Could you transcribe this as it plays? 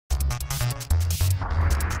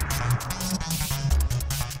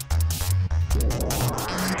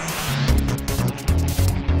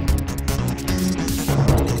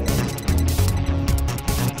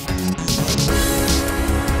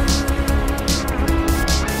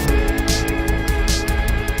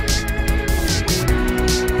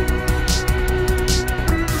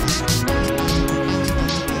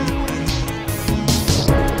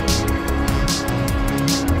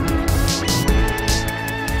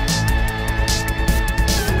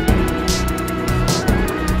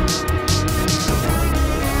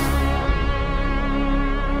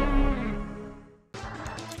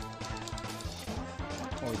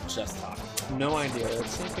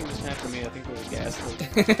was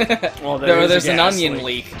ghastly. Well, there's an onion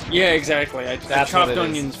leak. Yeah, exactly. I chopped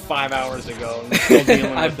onions 5 hours ago. And still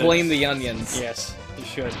dealing with I blame the onions. Yes, you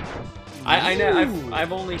should.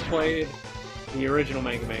 I've only played the original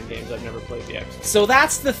Mega Man games. I've never played the X. So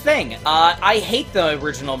that's the thing. I hate the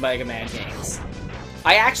original Mega Man games.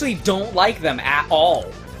 I actually don't like them at all.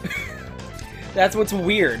 That's what's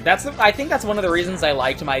weird. I think that's one of the reasons I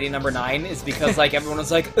liked Mighty Number 9 is because like everyone was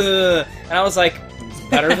like, ugh, and I was like, it's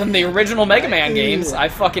better than the original Mega Man games. I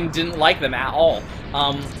fucking didn't like them at all.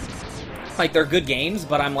 Like they're good games,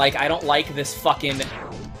 but I'm like, I don't like this fucking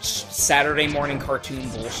Saturday morning cartoon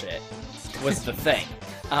bullshit. Was the thing.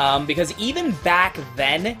 Because even back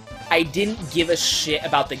then, I didn't give a shit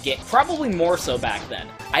about the game. Probably more so back then.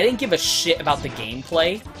 I didn't give a shit about the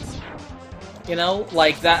gameplay. You know,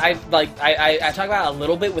 like that. I talk about it a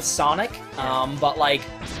little bit with Sonic, but like,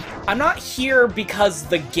 I'm not here because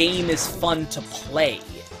the game is fun to play.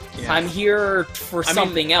 Yeah. I'm here for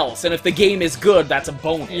something else, and if the game is good, that's a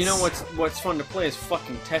bonus. You know what's fun to play is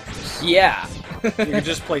fucking Tetris. Yeah. You can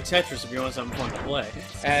just play Tetris if you want something fun to play.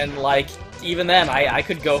 And like, even then, I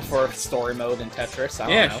could go for story mode in Tetris. I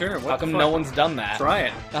don't know. Sure. How come no one's done that? Try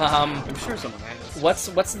it. I'm sure someone has.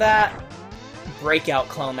 What's that Breakout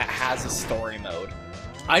clone that has a story mode?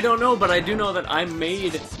 I don't know, but I do know that I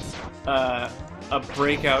made a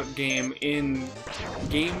Breakout game in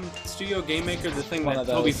Studio Game Maker, the thing that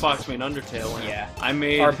Toby Fox made Undertale in. Yeah. I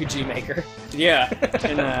made RPG Maker. Yeah,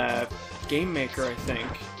 in Game Maker, I think,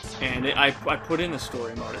 and I put in a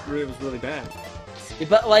story mode. It was really bad.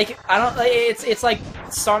 But like, I don't. It's like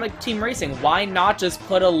Sonic Team Racing. Why not just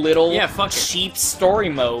put a little cheap story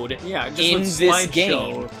mode in this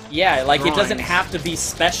game? Yeah, like it doesn't have to be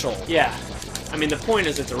special. Yeah. I mean, the point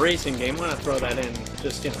is it's a racing game. Why not throw that in?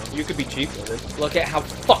 Just, you know, you could be cheap with it. Look at how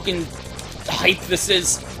fucking hype this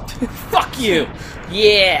is. Fuck you.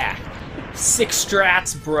 Yeah. 6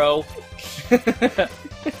 strats, bro.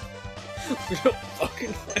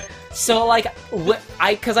 So, like,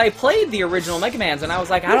 because I played the original Mega Mans, and I was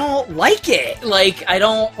like, I don't like it. Like, I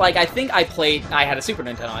think I had a Super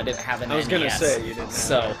Nintendo, I didn't have an NES. I was gonna say, you didn't have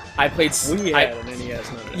So, I played... We had an NES,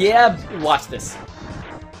 not an Yeah, watch this.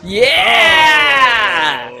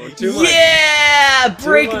 Yeah! Oh, too much. Yeah!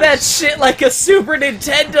 Break that shit like a Super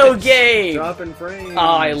Nintendo game! Dropping frames. Oh,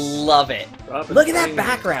 I love it. Look at that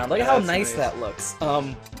background. Look at how nice that looks.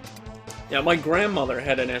 Yeah, my grandmother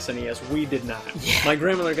had an SNES. We did not. Yeah. My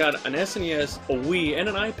grandmother got an SNES, a Wii, and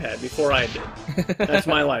an iPad before I did. That's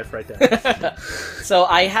my life right there. So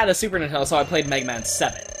I had a Super Nintendo, so I played Mega Man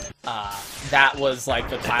 7. That was like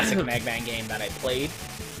the classic Mega Man game that I played.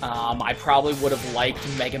 I probably would have liked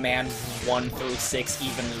Mega Man 1 through 6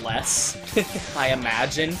 even less, I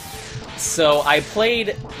imagine. So I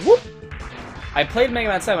played Mega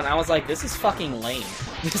Man 7, and I was like, this is fucking lame.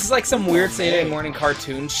 This is like some weird Saturday morning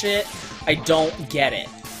cartoon shit. I don't get it.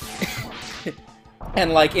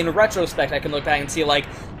 And like, in retrospect, I can look back and see, like,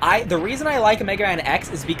 the reason I like Mega Man X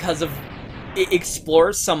is because of it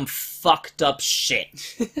explores some fucked up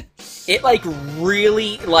shit. It, like,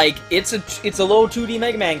 really, like, it's a low 2D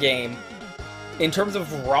Mega Man game. In terms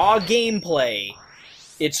of raw gameplay,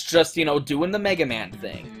 it's just, you know, doing the Mega Man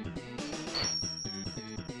thing.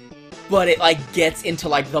 But it, like, gets into,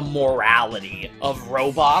 like, the morality of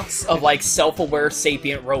robots, of, like, self-aware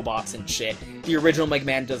sapient robots and shit. The original Mega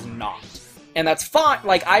Man does not. And that's fine.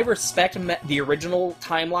 Like, I respect the original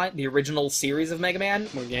timeline, the original series of Mega Man.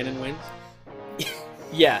 Where Ganon wins?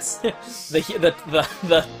 Yes.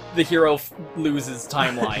 The hero loses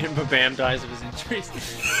timeline. But Bam dies of his injuries.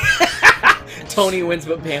 Tony wins,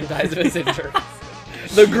 but Bam dies of his injuries.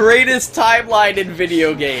 The greatest timeline in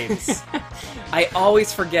video games. I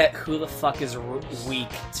always forget who the fuck is weak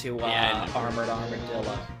to Armored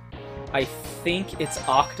Armadillo. I think it's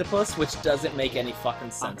Octopus, which doesn't make any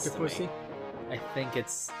fucking sense to me. I think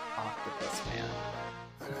it's Octopus, man.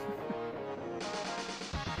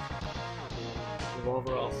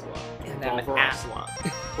 Revolver Ocelot. And then Revolver Ocelot.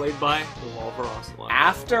 Played by Revolver Ocelot.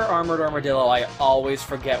 After Armored Armadillo, I always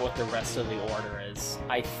forget what the rest of the order is.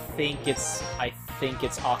 I think it's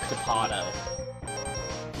Octopado.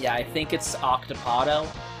 Yeah, I think it's Octopado.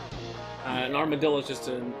 An armadillo is just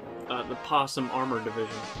the possum armor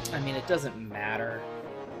division. I mean, it doesn't matter,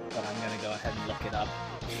 but I'm gonna go ahead and look it up.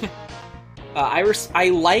 I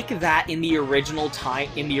like that in the original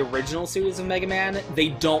series of Mega Man, they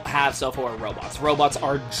don't have self-aware robots. Robots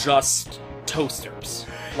are just toasters.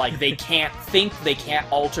 Like, they can't think, they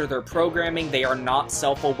can't alter their programming, they are not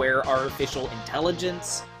self-aware artificial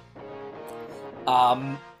intelligence.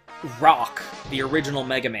 Rock, the original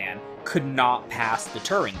Mega Man, could not pass the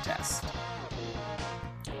Turing test.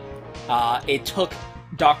 It took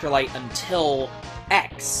Dr. Light until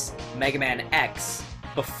X, Mega Man X,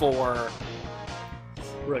 before...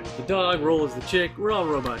 Right as the dog, roll as the chick, we're all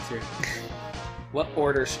robots here. What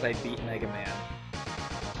order should I beat Mega Man?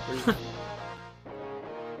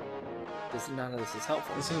 None of this is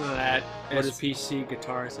helpful. Listen to that SPC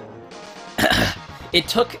guitar sound. It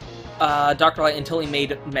took Dr. Light until he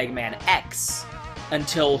made Mega Man X,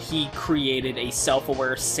 until he created a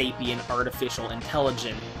self-aware, sapient, artificial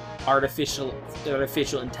intelligence.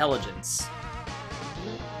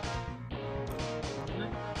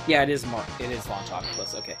 Yeah, it is Launch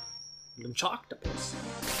Octopus. Okay. Launch Octopus.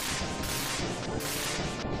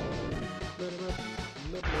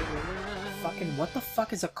 Fucking what the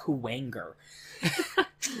fuck is a Kuwanger?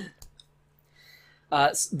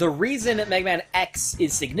 The reason Mega Man X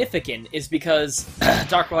is significant is because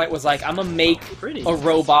Dr. Light was like, I'm gonna make a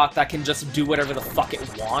robot that can just do whatever the fuck it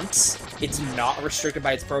wants. It's not restricted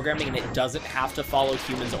by its programming, and it doesn't have to follow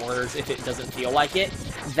humans' orders if it doesn't feel like it.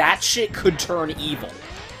 That shit could turn evil.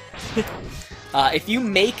 If you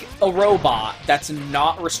make a robot that's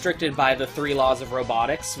not restricted by the 3 laws of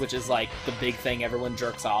robotics, which is like the big thing everyone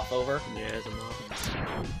jerks off over.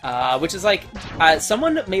 Yeah, which is like,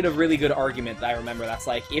 someone made a really good argument that I remember that's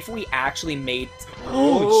like, if we actually made,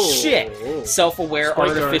 self-aware,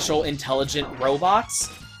 artificial, intelligent robots,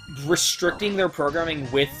 restricting their programming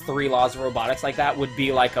with 3 laws of robotics like that would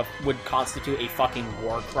be like would constitute a fucking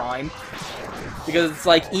war crime. Because it's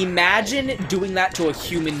like, imagine doing that to a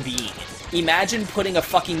human being. Imagine putting a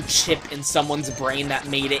fucking chip in someone's brain that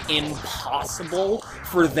made it impossible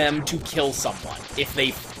for them to kill someone if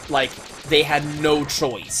they had no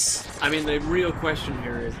choice. I mean, the real question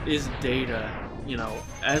here is Data, you know,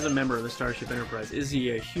 as a member of the Starship Enterprise, is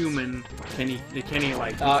he a human? Can he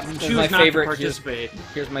like choose not to participate?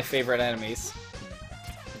 Here's my favorite enemies.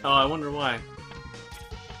 Oh, I wonder why.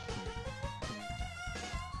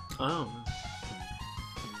 Oh.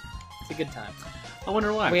 It's a good time. I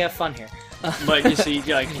wonder why. We have fun here. But you see,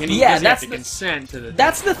 like, can he does he have to consent to the...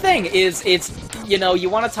 That's the thing, is it's, you know, you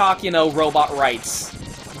want to talk, you know, robot rights.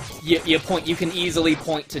 You can easily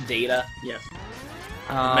point to Data. Yes.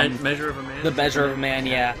 Measure of a Man? The Measure of a Man,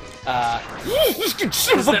 yeah. Oh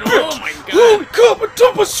my god!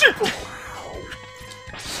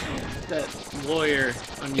 That lawyer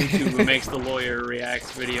on YouTube who makes the lawyer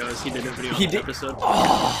reacts videos, he did a video on the episode.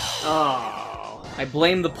 Oh. I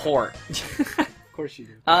blame the port. Of course you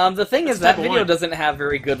do. The thing is, that video doesn't have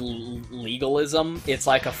very good legalism. It's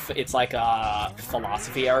like a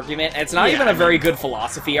philosophy argument. It's not even a very good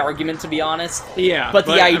philosophy argument, to be honest. Yeah. But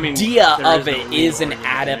the idea of it is an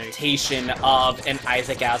adaptation of an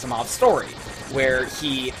Isaac Asimov story, where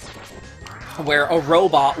a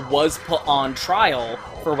robot was put on trial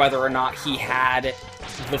for whether or not he had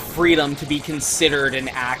the freedom to be considered an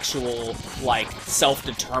actual, like,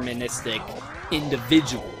 self-deterministic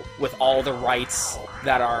individual with all the rights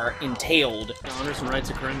that are entailed. Oh, there's some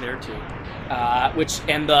rights occurring there too.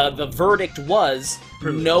 And the verdict was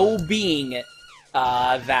no being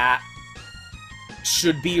that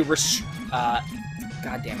should be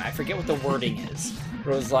God damn it, I forget what the wording is. It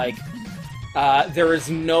was like, there is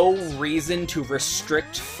no reason to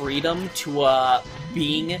restrict freedom to a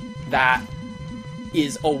being that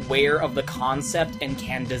is aware of the concept and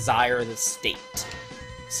can desire the state.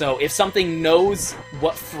 So if something knows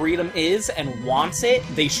what freedom is and wants it,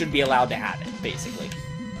 they should be allowed to have it, basically.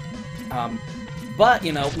 But,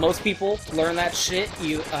 you know, most people learn that shit.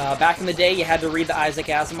 Back in the day, you had to read the Isaac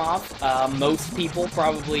Asimov. Most people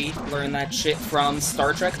probably learn that shit from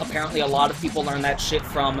Star Trek. Apparently, a lot of people learn that shit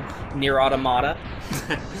from Nier Automata.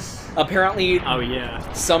 Apparently,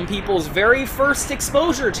 some people's very first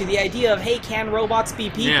exposure to the idea of, hey, can robots be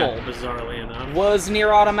people? Bizarrely enough. Was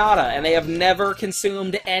Nier Automata, and they have never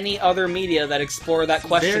consumed any other media that explore that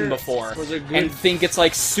question before, and think it's,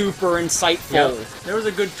 like, super insightful. Yep. There was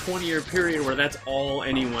a good 20-year period where that's all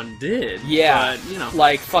anyone did. Yeah. But, you know.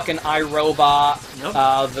 Like, fucking iRobot,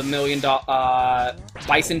 the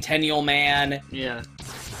Bicentennial Man. Yeah.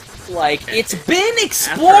 Like, it's been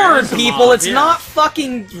explored, Asimov, people! It's not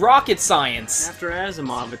fucking rocket science! After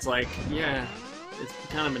Asimov, it's like, it's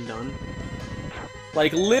kind of been done.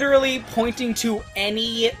 Like, literally pointing to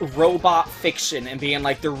any robot fiction and being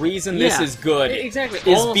like, the reason this is good is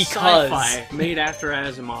all because... sci-fi made after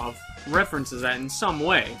Asimov references that in some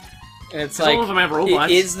way. It's like, all of them have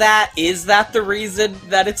robots. Is that the reason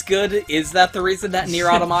that it's good? Is that the reason that Nier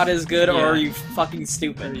Automata is good, or are you fucking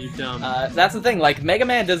stupid? Are you dumb? That's the thing, like, Mega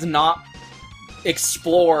Man does not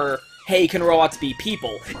explore, hey, can robots be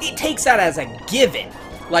people? It takes that as a given.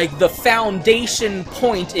 Like, the foundation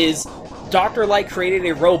point is Dr. Light created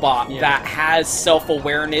a robot that has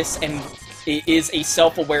self-awareness and is a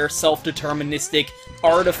self-aware, self-deterministic,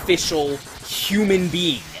 artificial human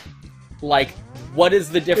being. Like, what is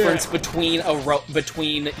the difference between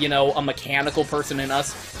you know, a mechanical person and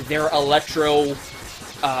us? They're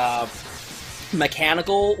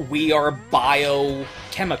mechanical, we are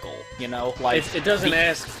biochemical, you know? Like, it doesn't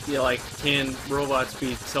ask, you know, like, can robots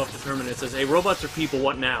be self-determined? It says, hey, robots are people,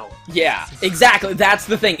 what now? Yeah, exactly, that's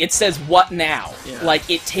the thing. It says, what now? Yeah. Like,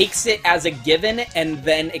 it takes it as a given and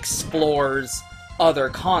then explores other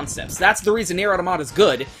concepts. That's the reason Nier Automata is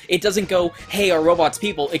good. It doesn't go, hey, are robots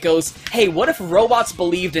people? It goes, hey, what if robots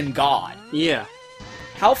believed in God? Yeah.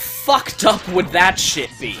 How fucked up would that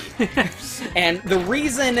shit be? And the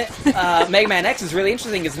reason Mega Man X is really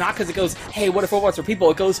interesting is not because it goes, hey, what if robots are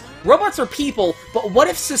people? It goes, robots are people, but what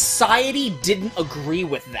if society didn't agree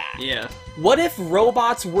with that? Yeah. What if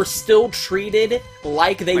robots were still treated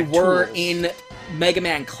like they were tools. in Mega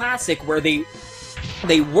Man Classic, where they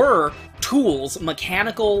were tools,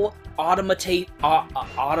 mechanical automations.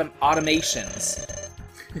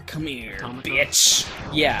 Come here, bitch.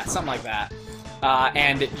 Yeah, something like that.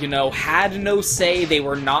 And, you know, had no say.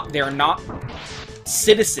 They're not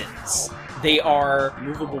citizens. They are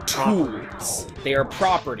movable tools. They are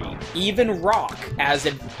property. Even Rock,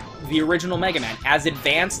 the original Mega Man, as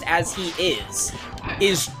advanced as he is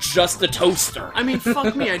just a toaster. I mean,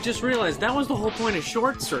 fuck me, I just realized that was the whole point of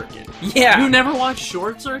Short Circuit. Yeah. You never watched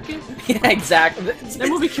Short Circuit? Yeah, exactly. That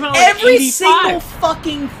movie came out like every 85. single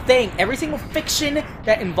fucking thing, every single fiction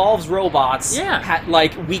that involves robots,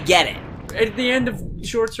 like, we get it. At the end of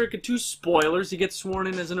Short Circuit 2, spoilers, he gets sworn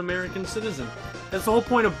in as an American citizen. That's the whole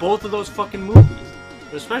point of both of those fucking movies.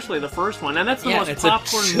 Especially the first one, and that's the most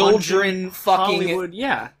popcorn children fucking Hollywood,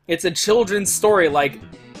 It's a children's story, like,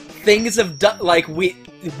 things have done, like,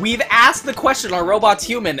 we've asked the question, are robots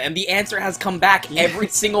human? And the answer has come back every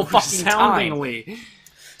single fucking time.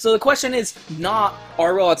 So the question is not,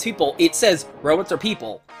 are robots people? It says, robots are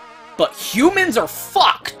people, but humans are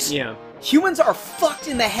fucked! Yeah. Humans are fucked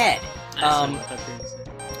in the head.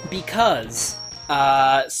 Because,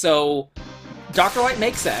 so, Dr. Light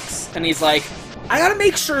makes X, and he's like, I gotta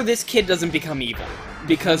make sure this kid doesn't become evil.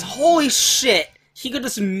 Because, holy shit, he could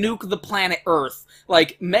just nuke the planet Earth.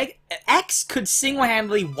 Like, X could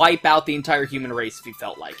single-handedly wipe out the entire human race if he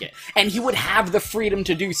felt like it. And he would have the freedom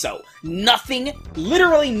to do so. Nothing,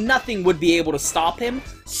 literally nothing would be able to stop him.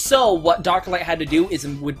 So, what Dr. Light had to do is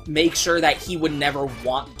would make sure that he would never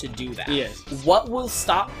want to do that. Yes. What will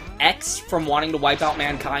stop X from wanting to wipe out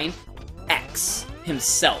mankind? X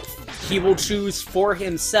himself. He will choose for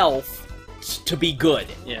himself to be good.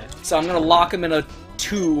 Yeah. So I'm gonna lock him in a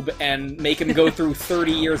tube and make him go through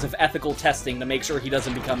 30 years of ethical testing to make sure he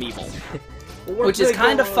doesn't become evil. Which is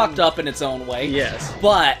kind of fucked up in its own way. Yes.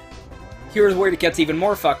 But here's where it gets even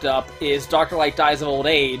more fucked up, is Dr. Light dies of old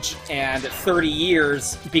age, and 30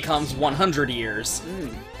 years becomes 100 years.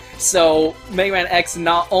 So Mega Man X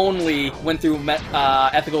not only went through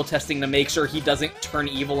ethical testing to make sure he doesn't turn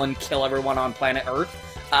evil and kill everyone on planet Earth,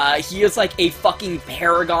 he is like a fucking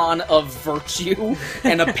paragon of virtue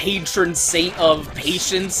and a patron saint of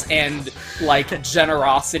patience and, like,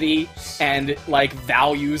 generosity and, like,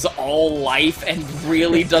 values all life and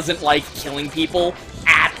really doesn't like killing people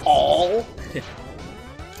at all.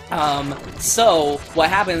 So, what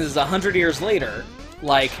happens is 100 years later,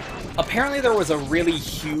 like, apparently there was a really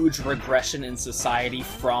huge regression in society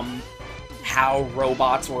from how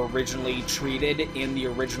robots were originally treated in the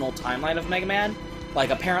original timeline of Mega Man. Like,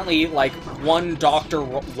 apparently, like, one Dr.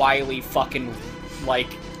 Wily fucking, like,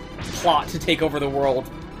 plot to take over the world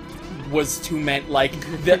was too like...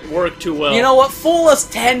 That worked too well. You know what? Fool us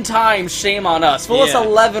 10 times, shame on us. Fool us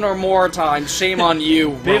 11 or more times, shame on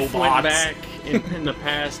you, Biff robots. went back in the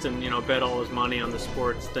past and, you know, bet all his money on the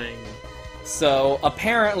sports thing. So,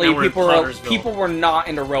 apparently, people were not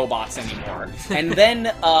into robots anymore. And then,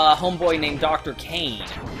 a homeboy named Dr. Kane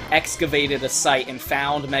excavated a site and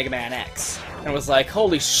found Mega Man X. And was like,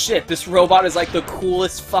 holy shit, this robot is like the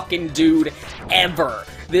coolest fucking dude ever.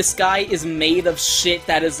 This guy is made of shit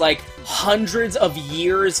that is like hundreds of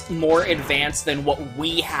years more advanced than what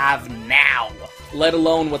we have now. Let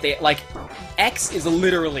alone what they, like, X is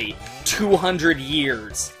literally 200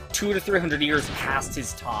 years, 200 to 300 years past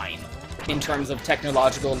his time in terms of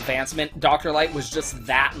technological advancement. Dr. Light was just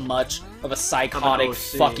that much of a psychotic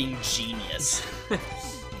fucking genius.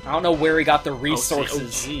 I don't know where he got the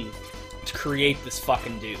resources to create this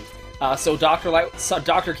fucking dude. So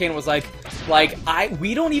Dr. Kane was like,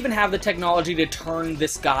 we don't even have the technology to turn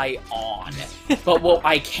this guy on. But what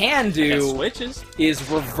I can do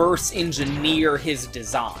is reverse engineer his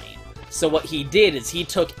design. So what he did is he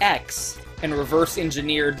took X and reverse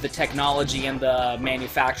engineered the technology and the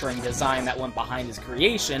manufacturing design that went behind his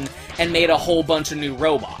creation and made a whole bunch of new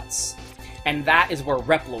robots. And that is where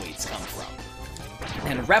Reploids come from.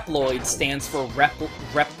 And Reploid stands for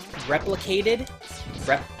replicated?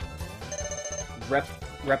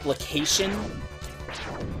 Replication?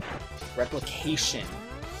 Replication.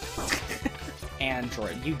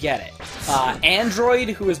 Android, you get it. Android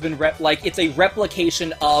who has been it's a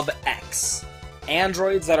replication of X.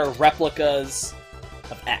 Androids that are replicas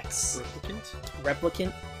of X.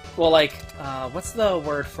 Replicant? Well, what's the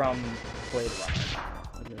word from Blade Runner?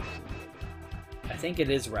 I think it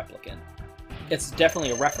is replicant. It's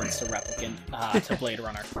definitely a reference to replicant, to Blade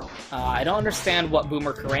Runner. I don't understand what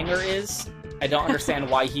Boomer Karanger is. I don't understand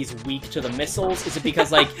why he's weak to the missiles. Is it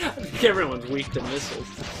because, everyone's weak to missiles.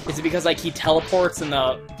 Is it because, he teleports and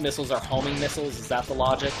the missiles are homing missiles? Is that the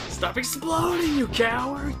logic? Stop exploding, you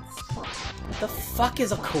cowards! What the fuck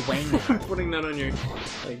is a Karanger? Putting that on your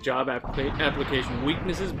job application.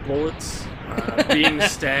 Weaknesses, bullets, being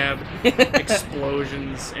stabbed,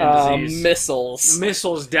 explosions, and disease. Missiles.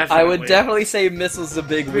 Missiles, definitely. I would definitely say missiles is a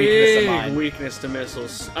big weakness of mine. Big weakness to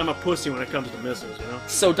missiles. I'm a pussy when it comes to missiles, you know?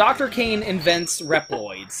 So Dr. Kane invents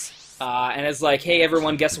Reploids. And it's like, hey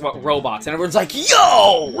everyone, guess what? Robots. And everyone's like,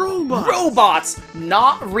 yo! Robots! Robots!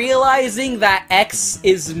 Not realizing that X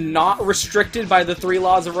is not restricted by the 3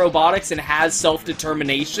 laws of robotics and has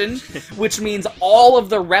self-determination, which means all of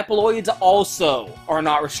the Reploids also are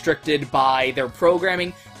not restricted by their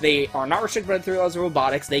programming. They are not restricted by the 3 laws of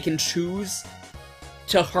robotics. They can choose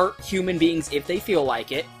to hurt human beings if they feel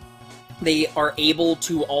like it. They are able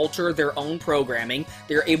to alter their own programming.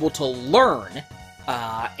 They're able to learn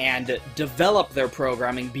and develop their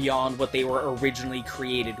programming beyond what they were originally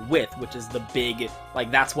created with, which is the big,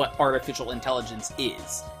 that's what artificial intelligence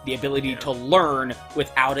is. The ability to learn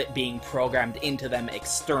without it being programmed into them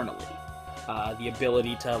externally. The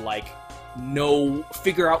ability to,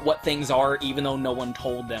 figure out what things are even though no one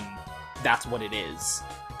told them that's what it is.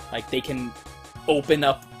 They can open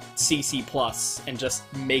up CC Plus and just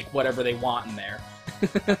make whatever they want in there.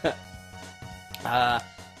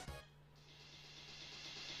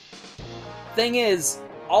 Thing is,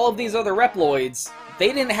 all of these other Reploids,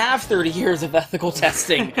 they didn't have 30 years of ethical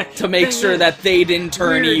testing to make sure that they didn't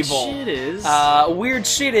turn evil. Weird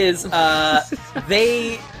shit is,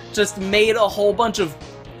 they just made a whole bunch of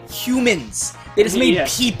humans. They just made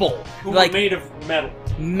people. Who were made of metal.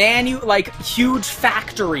 Huge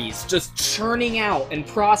factories just churning out and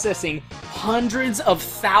processing hundreds of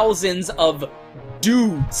thousands of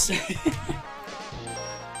dudes.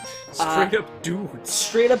 Straight up dudes.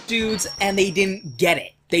 Straight up dudes, and they didn't get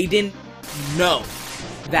it. They didn't know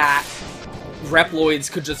that Reploids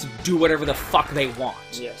could just do whatever the fuck they want.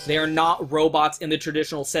 Yes. They are not robots in the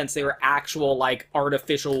traditional sense. They are actual,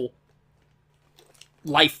 artificial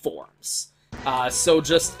life forms. So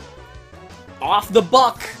just off the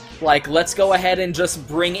buck, let's go ahead and just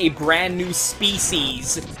bring a brand new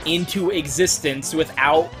species into existence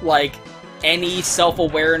without, any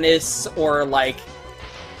self-awareness or,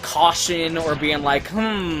 caution or being what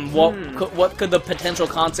could the potential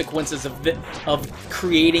consequences of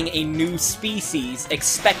creating a new species,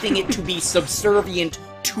 expecting it to be subservient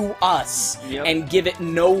to us and give it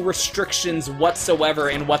no restrictions whatsoever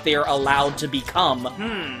in what they are allowed to become.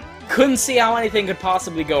 Couldn't see how anything could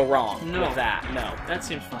possibly go wrong with that. No. That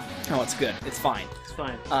seems fine. Oh, it's good. It's fine. It's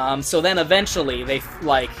fine. So then eventually they,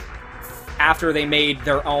 after they made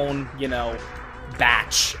their own,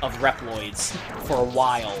 batch of Reploids for a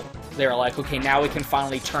while, they were like, okay, now we can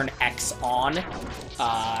finally turn X on.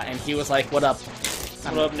 And he was like, what up?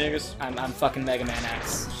 What up, niggas? I'm fucking Megaman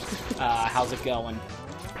X. How's it going?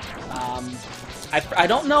 I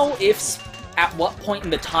don't know if at what point in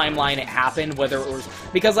the timeline it happened, whether it was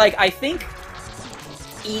because I think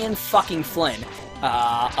Ian fucking Flynn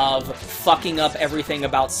of fucking up everything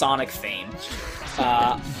about Sonic fame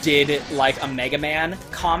did a Mega Man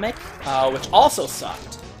comic, which also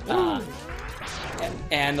sucked.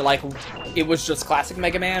 And it was just classic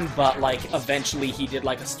Mega Man, but eventually he did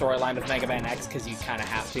a storyline of Mega Man X because you kind of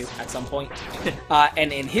have to at some point.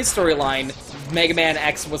 And in his storyline, Mega Man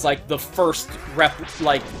X was the first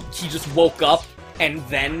he just woke up and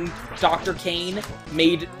then Dr. Kane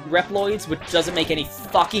made Reploids, which doesn't make any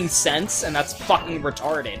fucking sense, and that's fucking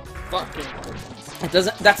retarded.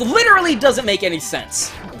 That literally doesn't make any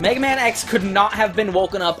sense. Mega Man X could not have been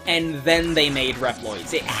woken up and then they made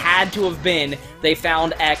Reploids. It had to have been they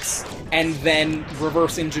found X and then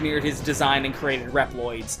reverse engineered his design and created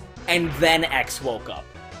Reploids, and then X woke up.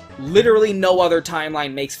 Literally no other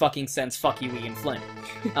timeline makes fucking sense. Fuck you, Ian Flynn.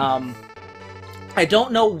 I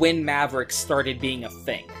don't know when Maverick started being a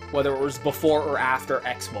thing, whether it was before or after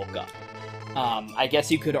X woke up. I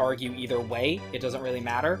guess you could argue either way, it doesn't really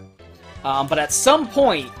matter. But at some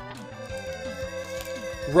point,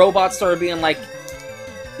 robots started being like,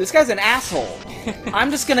 this guy's an asshole.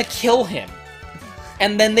 I'm just gonna kill him.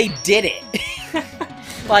 And then they did it.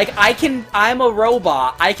 Like, I'm a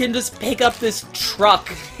robot, I can just pick up this truck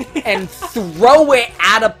and throw it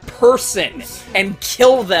at a person and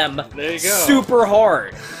kill them there you go. Super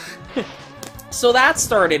hard. So that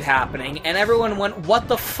started happening, and everyone went, what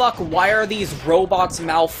the fuck, why are these robots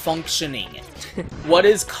malfunctioning? What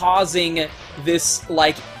is causing this,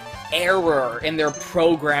 like, error in their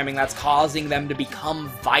programming that's causing them to become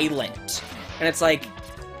violent? And it's like,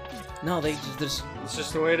 no, it's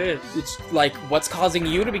just the way it is. It's like, what's causing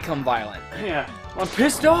you to become violent? Yeah, I'm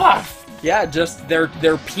pissed off! Yeah, just,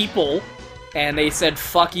 they're people, and they said,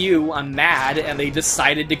 fuck you, I'm mad, and they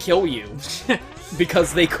decided to kill you.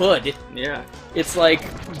 Because they could. Yeah. It's like,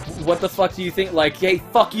 what the fuck do you think? Like, hey,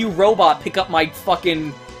 fuck you, robot, pick up my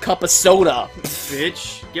fucking cup of soda.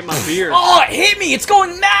 Bitch, get my beer. Oh, it hit me! It's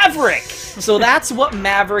going Maverick! So that's what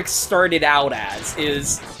Maverick started out as,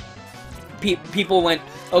 is people went,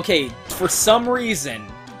 okay, for some reason,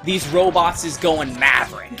 these robots is going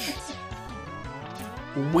Maverick.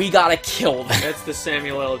 We gotta kill them. That's the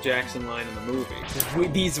Samuel L. Jackson line in the movie.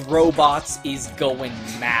 These robots is going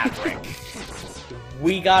Maverick.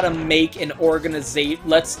 We gotta make an organization.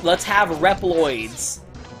 Let's have Reploids.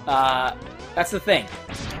 That's the thing.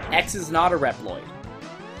 X is not a Reploid.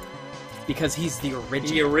 Because he's the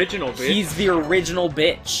original. The original bitch. He's the original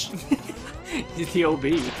bitch. He's the OB,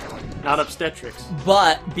 not obstetrics.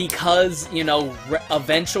 But because, you know,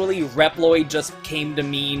 eventually Reploid just came to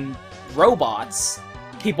mean robots,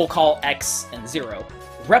 people call X and Zero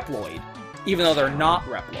Reploid, even though they're not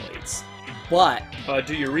Reploids. But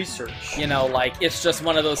do your research. You know, like, it's just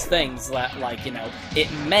one of those things that, like, you know,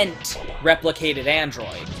 it meant replicated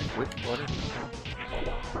android.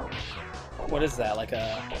 What is that? Like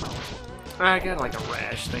a... I got like a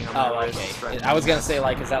rash thing on my wrist. Okay. I was gonna say,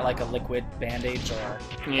 like, is that like a liquid bandage or?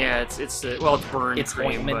 Yeah, it's well, it's burn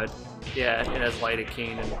cream, ointment. but yeah, it has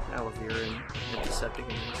lidocaine and aloe vera and antiseptic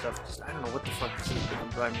and stuff. Just, I don't know what the fuck this is, but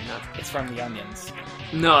it's driving me nuts. It's from the onions.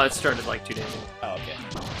 No, it started like 2 days ago. Oh, okay.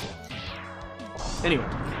 Anyway,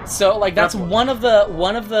 so like that's one of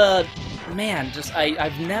the man. Just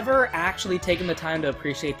I've never actually taken the time to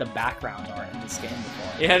appreciate the background art in this game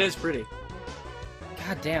before. Yeah, it is pretty.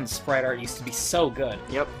 God damn, sprite art used to be so good.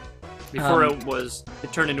 Yep. Before it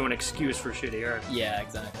turned into an excuse for shitty art. Yeah,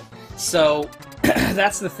 exactly. So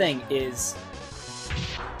that's the thing, is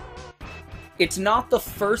it's not the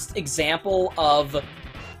first example of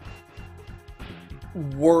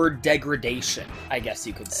word degradation, I guess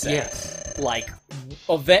you could say. Yes. Like,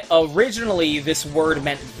 originally this word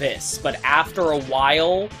meant this, but after a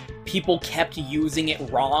while, people kept using it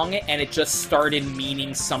wrong, and it just started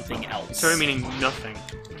meaning something else. It started meaning nothing.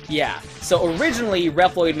 Yeah. So originally,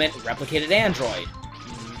 Reploid meant replicated android.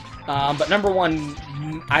 But number one,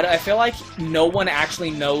 I feel like no one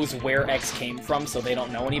actually knows where X came from, so they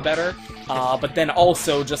don't know any better. But then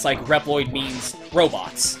also, just like Reploid means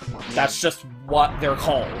robots. That's just what they're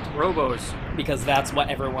called. Robos. Because that's what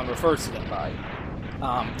everyone refers to them by.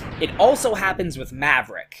 It also happens with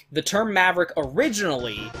Maverick. The term Maverick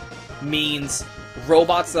originally means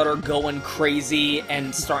robots that are going crazy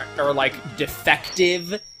and are like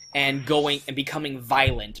defective and becoming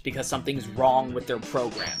violent because something's wrong with their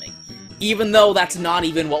programming. Even though that's not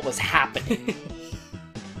even what was happening.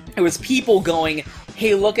 It was people going,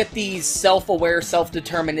 hey, look at these self-aware,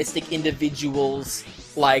 self-deterministic individuals,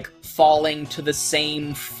 like, falling to the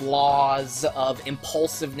same flaws of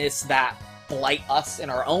impulsiveness that blight us in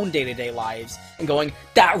our own day-to-day lives, and going,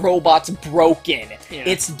 that robot's broken. Yeah.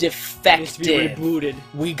 It's defective. It needs to be rebooted.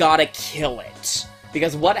 We gotta kill it.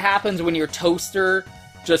 Because what happens when your toaster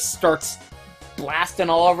just starts blasting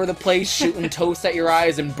all over the place, shooting toast at your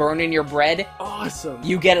eyes and burning your bread? Awesome.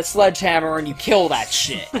 You get a sledgehammer and you kill that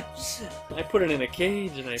shit. I put it in a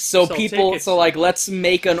cage and I so sell people, tickets. so like, let's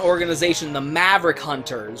make an organization, the Maverick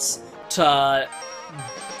Hunters, to,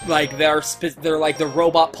 like, they're like the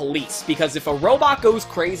robot police. Because if a robot goes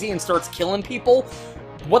crazy and starts killing people,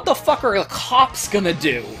 what the fuck are the cops gonna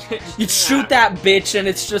do? You shoot that bitch and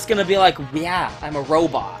it's just gonna be like, yeah, I'm a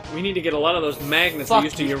robot. We need to get a lot of those magnets that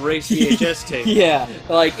used to erase VHS tape. Yeah,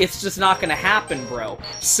 like, it's just not gonna happen, bro.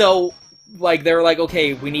 So, like, they're like,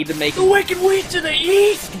 okay, we need to make... The Wicked Wheat to the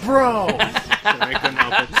east, bro! I couldn't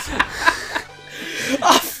help it.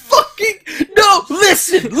 A fucking... No,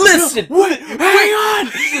 listen! What? Hang on!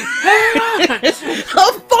 Hang on!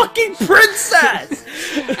 A fucking princess!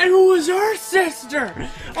 And who was her sister?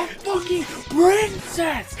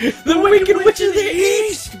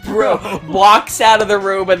 out of the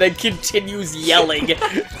room and then continues yelling.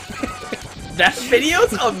 That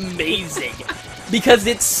video's amazing. Because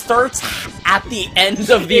it starts at the end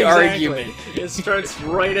of the argument. It starts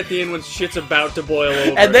right at the end when shit's about to boil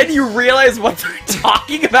over. And then you realize what they're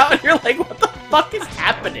talking about, and you're like, what the fuck is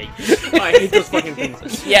happening? I hate those fucking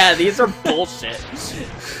things. Yeah, these are bullshit.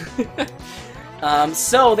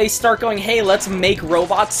 So they start going, hey, let's make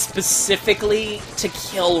robots specifically to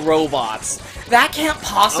kill robots. That can't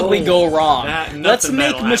possibly go wrong. Let's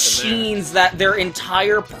make machines that their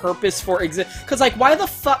entire purpose for because, like, why the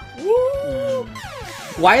fuck...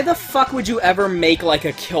 Why the fuck would you ever make, like,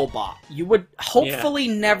 a killbot? You would hopefully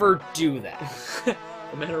never do that.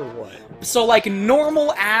 No matter what. So, like,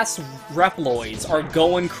 normal-ass Reploids are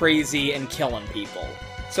going crazy and killing people.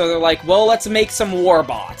 So they're like, well, let's make some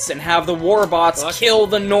warbots and have the warbots kill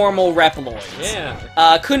the normal Reploids.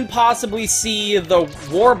 Yeah. Couldn't possibly see the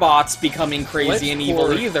warbots becoming crazy and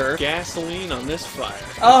evil either. Gasoline on this fire.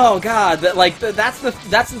 Oh god, that's the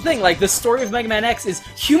thing. Like, the story of Mega Man X is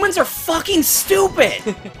humans are fucking stupid.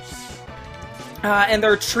 And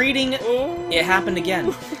they're treating it happened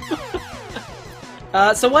again.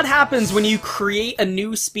 So what happens when you create a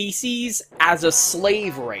new species as a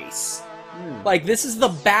slave race? Like, this is the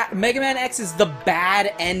Mega Man X is the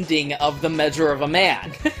bad ending of The Measure of a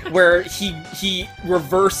Man, where he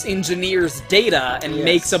reverse engineers data and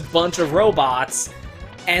makes a bunch of robots,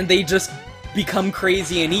 and they just become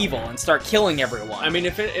crazy and evil and start killing everyone. I mean,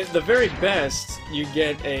 if at the very best, you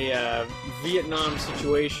get a Vietnam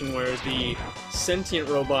situation where the sentient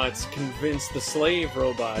robots convince the slave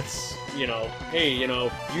robots, you know, hey, you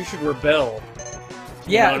know, you should rebel.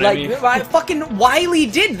 Yeah, like, fucking Wily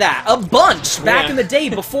did that a bunch back in the day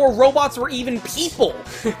before robots were even people.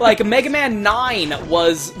 Like, Mega Man 9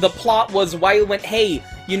 the plot was Wily went, hey,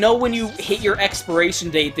 you know when you hit your expiration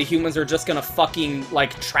date, the humans are just gonna fucking,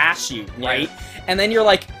 like, trash you, right? And then you're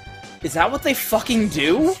like, is that what they fucking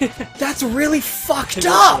do? That's really fucked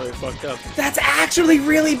up! Really fucked up. That's actually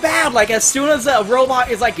really bad! Like, as soon as a robot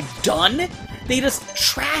is, like, done, they just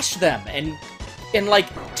trash them, and, like,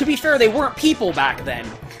 to be fair, they weren't people back then.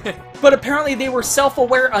 But apparently they were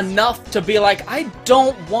self-aware enough to be like, I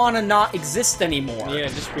don't want to not exist anymore. Yeah,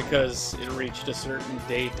 just because it reached a certain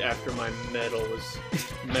date after my metal was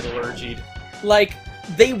metallurgied. Like,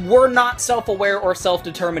 they were not self-aware or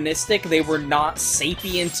self-deterministic. They were not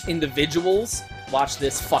sapient individuals. Watch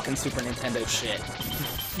this fucking Super Nintendo shit.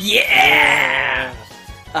 Yeah!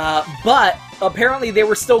 But apparently they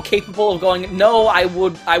were still capable of going, no, I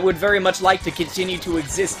would very much like to continue to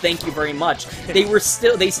exist, thank you very much. They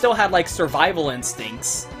still had, like, survival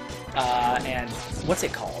instincts, and what's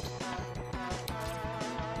it called?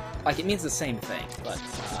 Like, it means the same thing, but,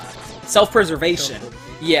 self-preservation.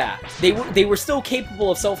 Yeah, they were still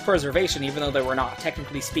capable of self-preservation, even though they were not,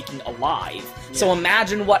 technically speaking, alive. Yeah. So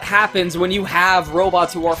imagine what happens when you have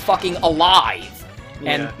robots who are fucking alive,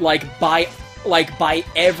 and, like, by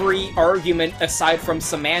every argument aside from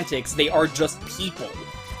semantics, they are just people.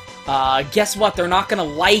 Guess what? They're not gonna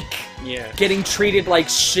like getting treated like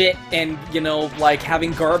shit and, you know, like,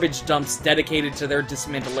 having garbage dumps dedicated to their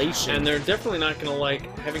dismantlation. And they're definitely not gonna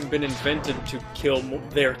like having been invented to kill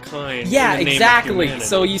their kind. Yeah, in the exactly. name of humanity.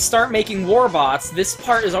 So you start making warbots. This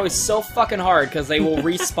part is always so fucking hard because they will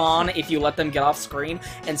respawn if you let them get off screen,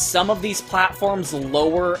 and some of these platforms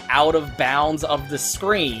lower out of bounds of the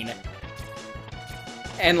screen.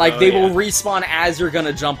 And, like, they will respawn as you're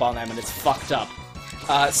gonna jump on them, and it's fucked up.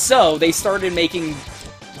 So, they started making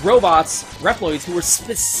robots, Reploids, who were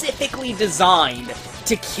specifically designed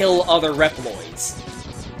to kill other Reploids.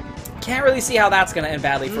 Can't really see how that's gonna end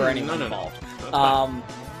badly for anyone involved.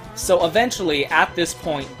 So, eventually, at this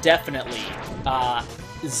point, definitely,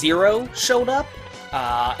 Zero showed up,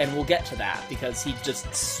 and we'll get to that, because he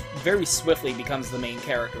just very swiftly becomes the main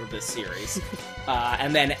character of this series.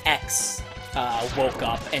 And then X woke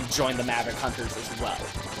up and joined the Maverick Hunters as well.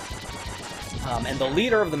 And the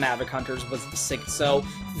leader of the Maverick Hunters was the Sixth. So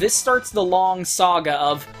this starts the long saga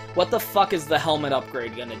of what the fuck is the helmet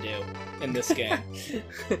upgrade gonna do in this game?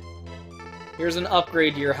 Here's an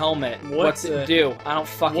upgrade to your helmet. What's it do? I don't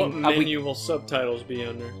fucking... What menu will subtitles be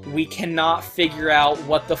under? We cannot figure out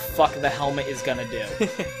what the fuck the helmet is gonna do.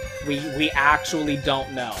 we actually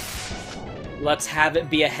don't know. Let's have it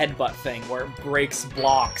be a headbutt thing where it breaks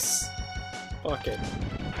blocks. Fuck it.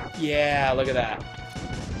 Yeah, look at that.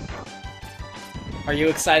 Are you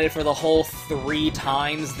excited for the whole 3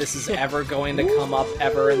 times this is ever going to come up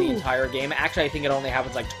ever in the entire game? Actually, I think it only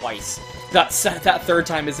happens like twice. That third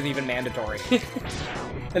time isn't even mandatory.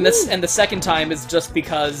 and the second time is just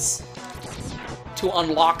because to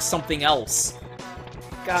unlock something else.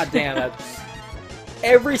 God damn it.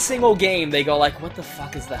 Every single game, they go like, what the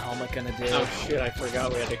fuck is the helmet gonna do? Oh shit, I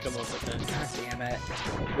forgot we had to come up with that. God damn it.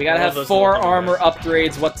 We gotta have those 4 little armor guys.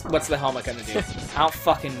 upgrades. What's the helmet gonna do? I don't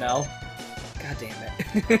fucking know. God damn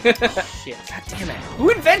it. Shit. God damn it. Who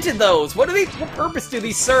invented those? What purpose do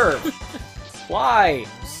these serve? Why?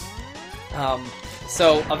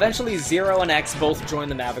 So eventually Zero and X both join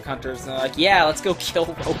the Navic-Hunters, and they're like, yeah, let's go kill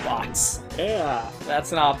robots. Yeah.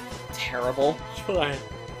 That's not terrible. Sure.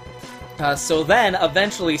 So then,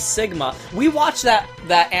 eventually, Sigma... We watched that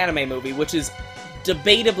anime movie, which is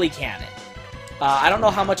debatably canon. I don't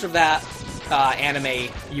know how much of that anime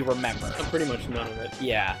you remember. Pretty much none of it.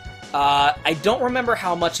 Yeah. I don't remember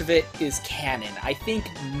how much of it is canon. I think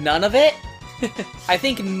none of it... I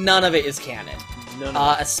think none of it is canon. None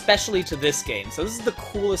of it. Especially to this game. So this is the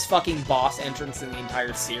coolest fucking boss entrance in the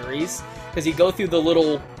entire series. Because you go through the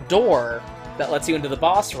little door that lets you into the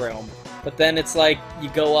boss room, but then it's like, you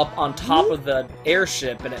go up on top of the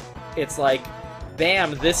airship, and it's like,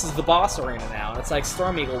 bam, this is the boss arena now. And it's like,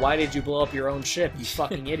 Storm Eagle, why did you blow up your own ship, you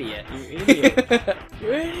fucking idiot? You idiot.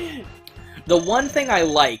 You idiot. The one thing I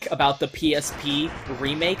like about the PSP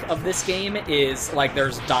remake of this game is, like,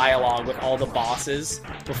 there's dialogue with all the bosses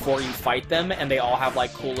before you fight them, and they all have,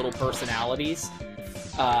 like, cool little personalities.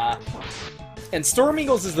 And Storm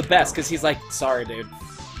Eagles is the best, because he's like, sorry, dude.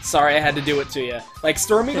 Sorry I had to do it to you. Like,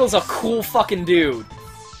 Storm Eagle's a cool fucking dude.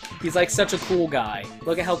 He's, like, such a cool guy.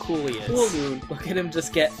 Look at how cool he is. Cool dude. Look at him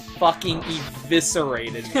just get fucking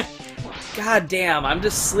eviscerated. God damn, I'm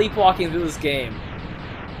just sleepwalking through this game.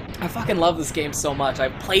 I fucking love this game so much.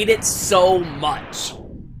 I've played it so much.